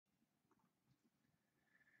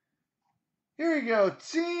Here we go.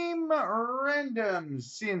 Team randoms.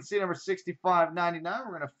 C&C number 6599.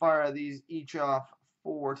 We're going to fire these each off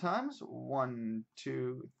 4 times. 1,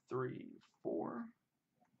 2, 3, 4.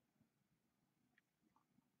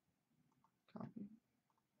 Copy.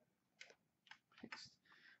 Paste.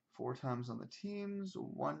 4 times on the teams.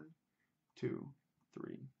 1, 2,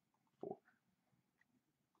 3, 4.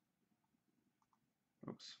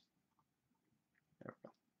 Oops. There we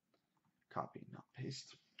go. Copy, not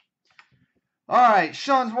paste. All right,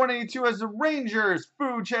 Sean's 182 has the Rangers.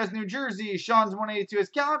 Fooch has New Jersey. Sean's 182 has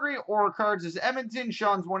Calgary. Aura Cards has Edmonton.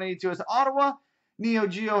 Sean's 182 has Ottawa. Neo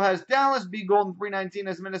Geo has Dallas. B Golden 319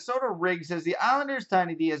 has Minnesota. Riggs has the Islanders.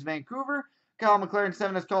 Tiny D has Vancouver. Kyle McLaren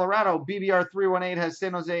 7 has Colorado. BBR 318 has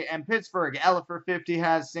San Jose and Pittsburgh. Elifer 50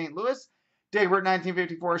 has St. Louis. Dagbert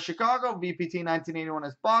 1954 has Chicago. VPT 1981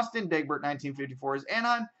 has Boston. Dagbert 1954 has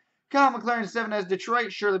Anaheim. Kyle McLaren 7 has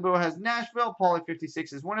Detroit. Shirley Boa has Nashville. Paulie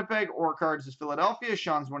 56 has Winnipeg. Aura Cards has Philadelphia.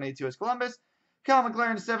 Sean's 182 has Columbus. Kyle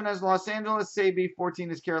McLaren 7 has Los Angeles. Sabi 14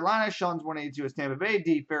 has Carolina. Sean's 182 has Tampa Bay.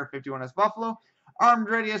 D Fair 51 has Buffalo. Armed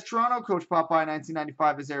Ready has Toronto. Coach Popeye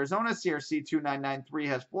 1995 has Arizona. CRC 2993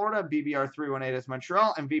 has Florida. BBR 318 has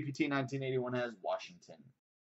Montreal. And VPT 1981 has Washington.